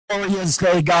glorious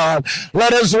day, God.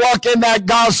 Let us walk in that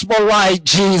gospel light,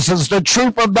 Jesus, the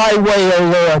truth of thy way,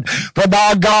 O Lord. For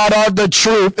thou, God, art the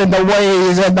truth and the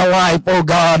ways and the life, O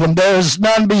God, and there is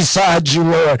none besides you,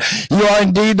 Lord. You are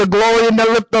indeed the glory and the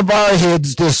lift of our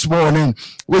heads this morning.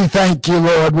 We thank you,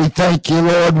 Lord. We thank you,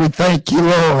 Lord. We thank you,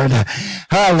 Lord.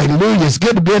 Hallelujah. It's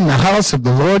good to be in the house of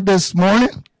the Lord this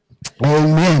morning.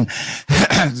 Amen.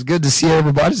 It's good to see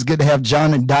everybody. It's good to have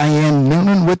John and Diane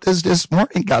Noonan with us this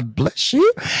morning. God bless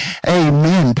you.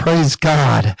 Amen. Praise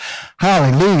God.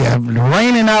 Hallelujah.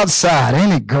 Raining outside.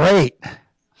 Ain't it great?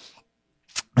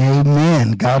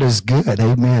 Amen. God is good.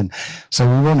 Amen. So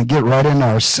we want to get right into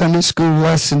our Sunday school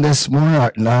lesson this morning.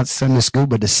 Not Sunday school,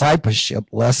 but discipleship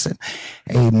lesson.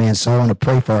 Amen. So I want to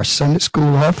pray for our Sunday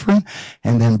school offering.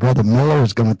 And then Brother Miller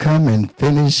is going to come and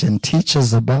finish and teach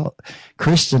us about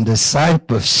Christian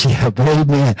discipleship.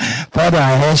 Amen. Father,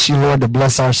 I ask you, Lord, to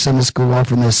bless our Sunday school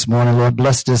offering this morning. Lord,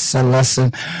 bless this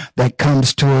lesson that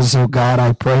comes to us, oh God.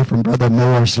 I pray from Brother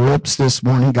Miller's lips this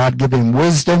morning. God, give him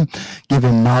wisdom, give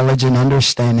him knowledge and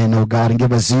understanding, oh God, and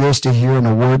give us ears to hear and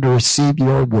a word to receive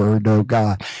your word, oh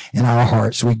God, in our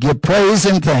hearts. We give praise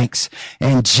and thanks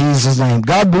in Jesus' name.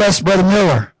 God bless Brother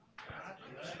Miller.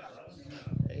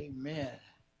 Amen.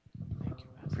 Thank you.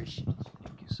 I appreciate it.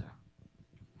 Thank you, sir.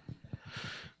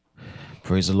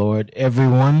 Praise the Lord,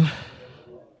 everyone.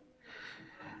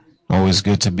 Always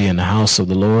good to be in the house of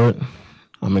the Lord.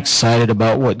 I'm excited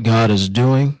about what God is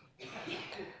doing.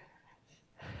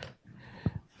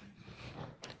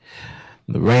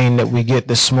 The rain that we get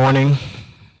this morning,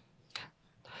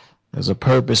 there's a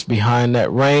purpose behind that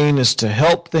rain, is to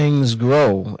help things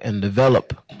grow and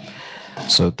develop.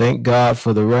 So thank God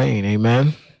for the rain,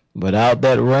 amen. Without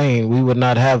that rain, we would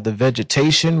not have the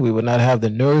vegetation, we would not have the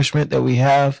nourishment that we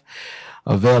have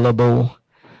available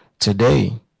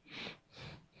today.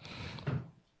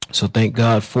 So thank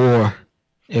God for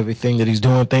everything that he's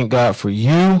doing. Thank God for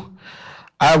you.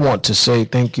 I want to say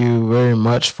thank you very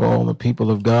much for all the people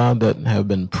of God that have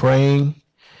been praying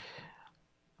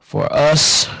for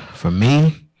us, for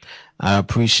me. I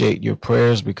appreciate your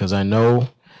prayers because I know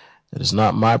that it's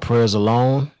not my prayers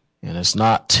alone and it's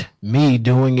not me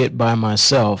doing it by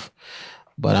myself.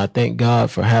 But I thank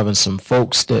God for having some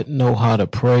folks that know how to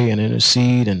pray and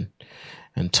intercede and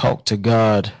talk to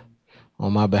God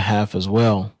on my behalf as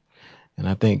well. And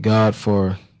I thank God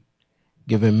for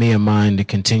giving me a mind to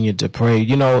continue to pray.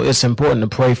 You know, it's important to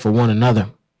pray for one another.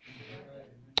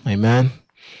 Amen.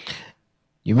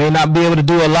 You may not be able to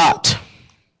do a lot,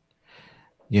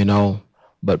 you know,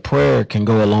 but prayer can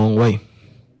go a long way.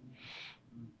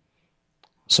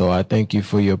 So I thank you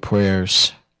for your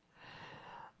prayers.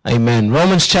 Amen.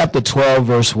 Romans chapter 12,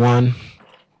 verse 1.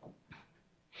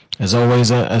 As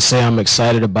always, I say I'm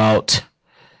excited about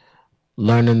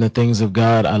learning the things of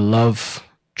God. I love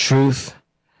truth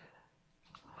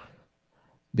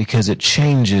because it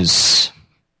changes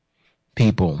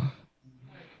people.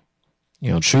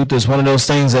 You know, truth is one of those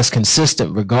things that's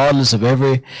consistent regardless of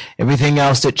everything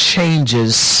else that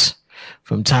changes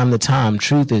from time to time.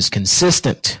 Truth is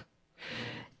consistent.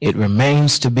 It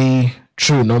remains to be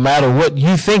true. No matter what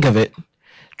you think of it,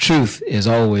 truth is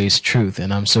always truth,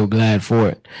 and I'm so glad for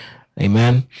it.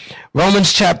 Amen.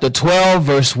 Romans chapter 12,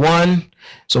 verse 1.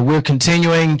 So we're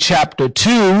continuing chapter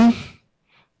 2,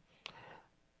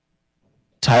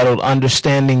 titled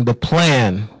Understanding the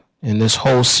Plan, in this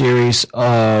whole series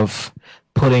of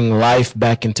putting life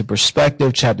back into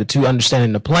perspective. Chapter 2,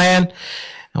 Understanding the Plan.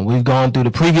 And we've gone through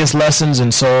the previous lessons,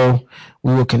 and so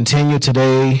we will continue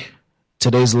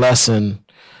today's lesson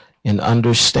in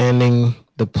Understanding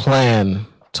the Plan,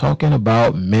 talking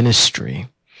about ministry.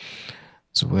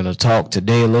 So we're going to talk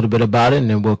today a little bit about it, and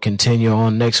then we'll continue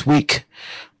on next week,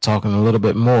 talking a little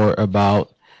bit more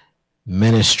about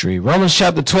ministry. Romans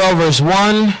chapter 12, verse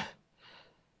 1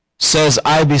 says,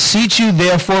 I beseech you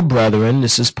therefore, brethren,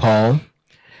 this is Paul,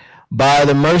 by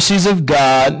the mercies of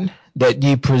God, that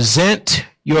ye present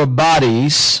your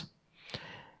bodies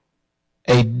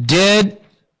a dead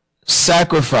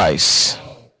sacrifice,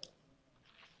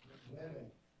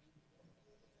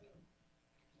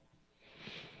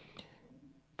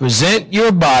 present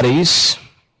your bodies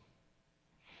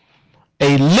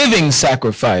a living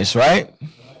sacrifice, right?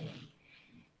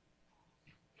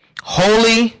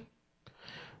 Holy,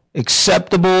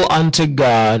 acceptable unto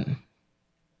God,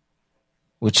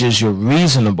 which is your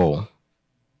reasonable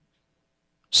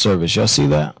service. Y'all see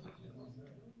that?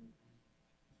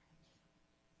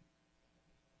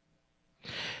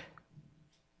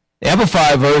 The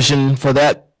Amplified version for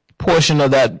that portion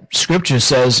of that scripture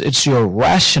says it's your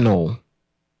rational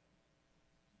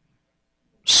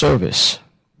service.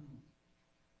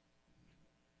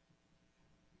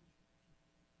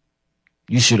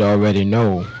 you should already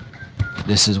know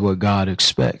this is what God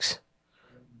expects.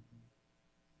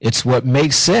 It's what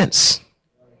makes sense.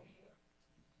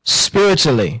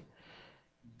 Spiritually,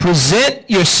 present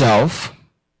yourself,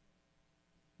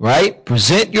 right?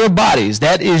 Present your bodies.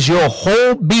 That is your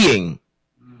whole being.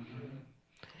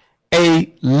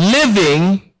 A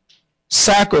living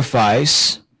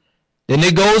sacrifice. Then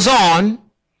it goes on,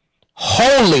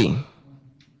 holy.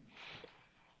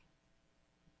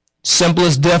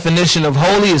 Simplest definition of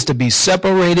holy is to be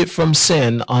separated from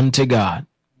sin unto God.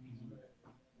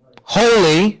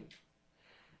 Holy,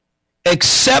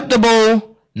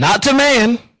 acceptable, not to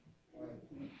man.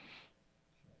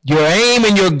 Your aim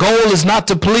and your goal is not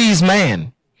to please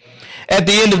man. At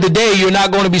the end of the day, you're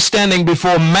not going to be standing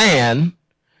before man,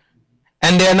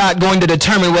 and they're not going to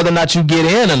determine whether or not you get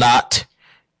in or not.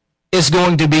 It's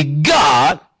going to be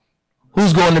God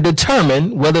who's going to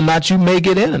determine whether or not you make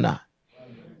it in or not.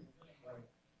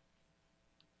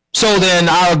 So then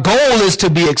our goal is to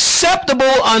be acceptable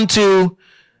unto,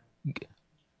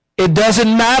 it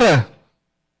doesn't matter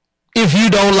if you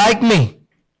don't like me.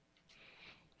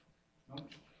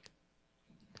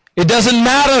 It doesn't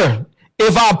matter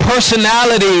if our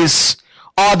personalities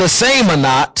are the same or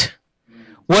not.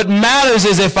 What matters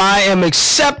is if I am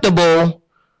acceptable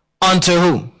unto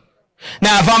who?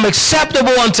 Now, if I'm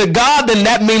acceptable unto God, then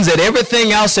that means that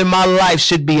everything else in my life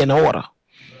should be in order.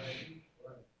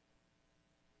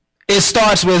 It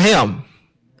starts with him.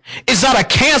 It's not a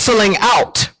canceling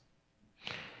out.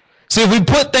 See, if we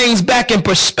put things back in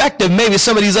perspective, maybe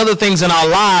some of these other things in our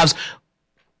lives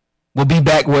will be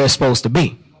back where it's supposed to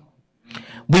be.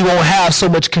 We won't have so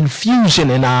much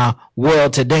confusion in our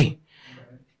world today.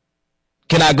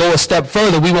 Can I go a step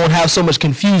further? We won't have so much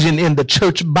confusion in the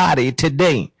church body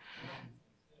today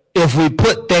if we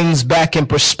put things back in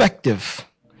perspective.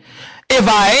 If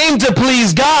I aim to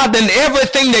please God, then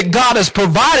everything that God has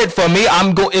provided for me,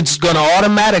 it's going to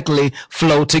automatically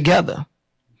flow together.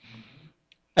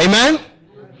 Amen?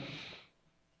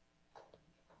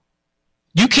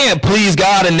 You can't please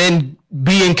God and then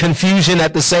be in confusion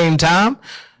at the same time.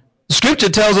 Scripture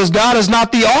tells us God is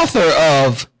not the author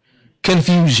of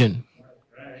confusion.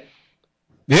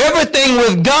 Everything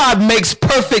with God makes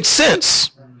perfect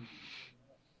sense.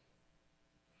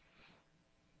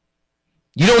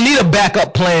 You don't need a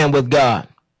backup plan with God.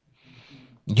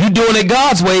 You doing it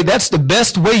God's way, that's the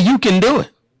best way you can do it.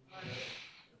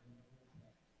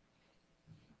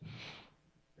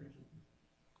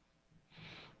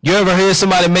 You ever hear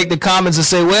somebody make the comments and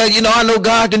say, well, I know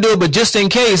God can do it, but just in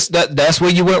case, that's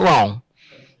where you went wrong.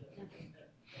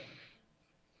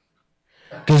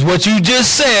 Because what you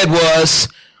just said was,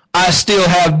 I still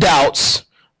have doubts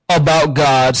about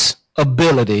God's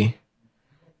ability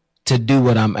to do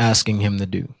what I'm asking him to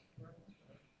do.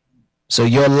 So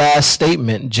your last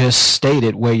statement just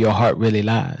stated where your heart really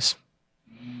lies.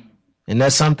 Isn't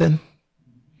that something?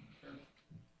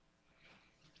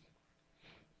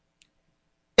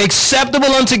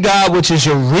 Acceptable unto God, which is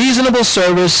your reasonable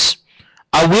service.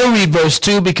 I will read verse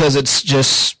 2 because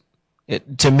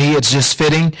to me it's just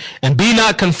fitting. And be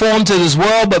not conformed to this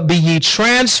world, but be ye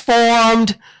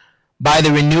transformed by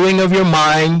the renewing of your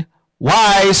mind.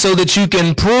 Why? So that you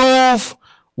can prove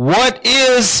what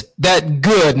is that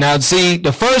good. Now see,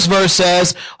 the first verse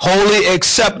says, wholly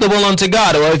acceptable unto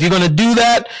God. Well, if you're going to do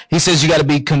that, he says you got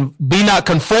to be not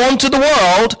conformed to the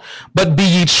world, but be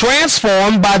ye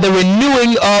transformed by the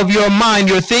renewing of your mind.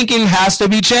 Your thinking has to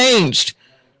be changed.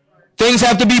 Things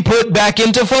have to be put back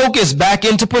into focus, back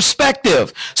into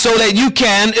perspective, so that you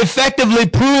can effectively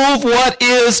prove what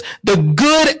is the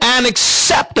good and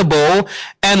acceptable.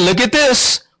 And look at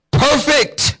this,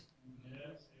 perfect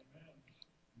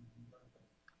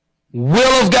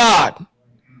will of God.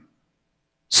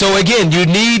 So again, you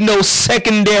need no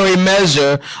secondary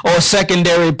measure or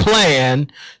secondary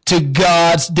plan to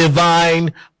God's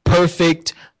divine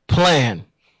perfect plan.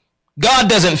 God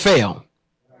doesn't fail.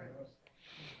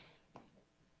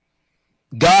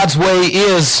 God's way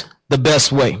is the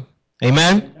best way.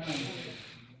 Amen?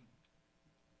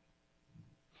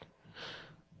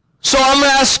 So I'm going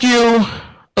to ask you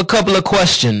a couple of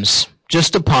questions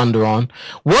just to ponder on.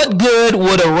 What good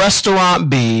would a restaurant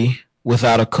be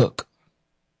without a cook?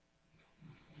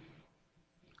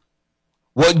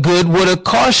 What good would a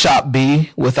car shop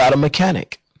be without a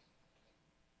mechanic?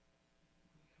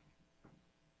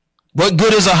 What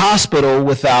good is a hospital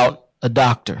without a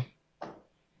doctor?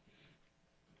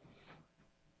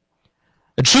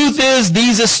 The truth is,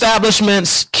 these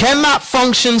establishments cannot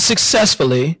function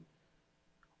successfully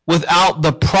without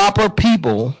the proper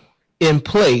people in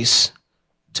place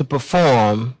to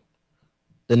perform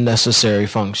the necessary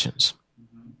functions.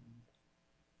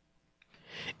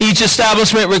 Each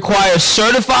establishment requires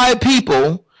certified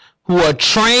people who are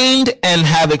trained and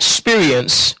have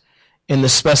experience in the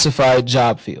specified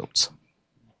job fields.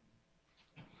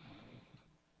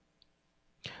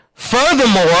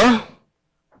 Furthermore,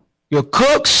 your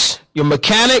cooks, your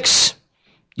mechanics,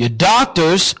 your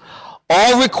doctors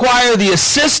all require the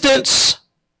assistance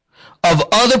of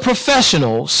other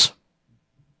professionals,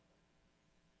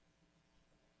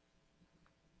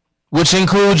 which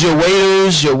includes your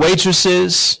waiters, your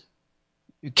waitresses,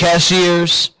 your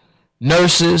cashiers,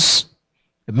 nurses,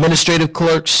 administrative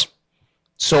clerks,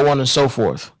 so on and so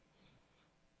forth.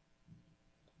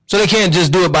 So they can't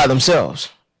just do it by themselves.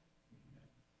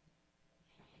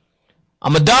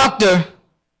 I'm a doctor.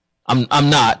 I'm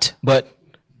not, but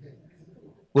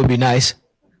would be nice.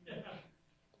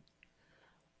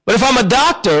 But if I'm a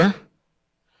doctor,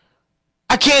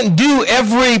 I can't do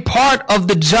every part of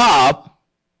the job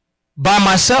by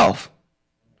myself.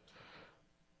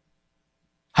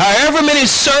 However many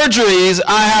surgeries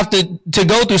I have to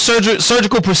go through,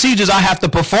 surgical procedures I have to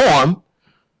perform,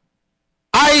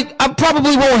 I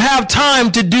probably won't have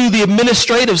time to do the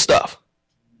administrative stuff.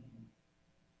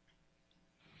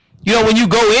 You know, when you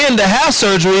go in to have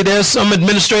surgery, there's some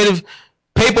administrative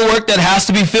paperwork that has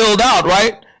to be filled out,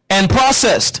 right? And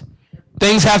processed.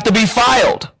 Things have to be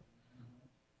filed.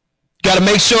 Got to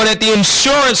make sure that the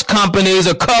insurance companies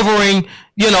are covering,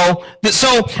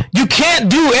 so you can't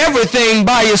do everything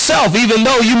by yourself, even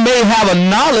though you may have a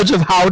knowledge of how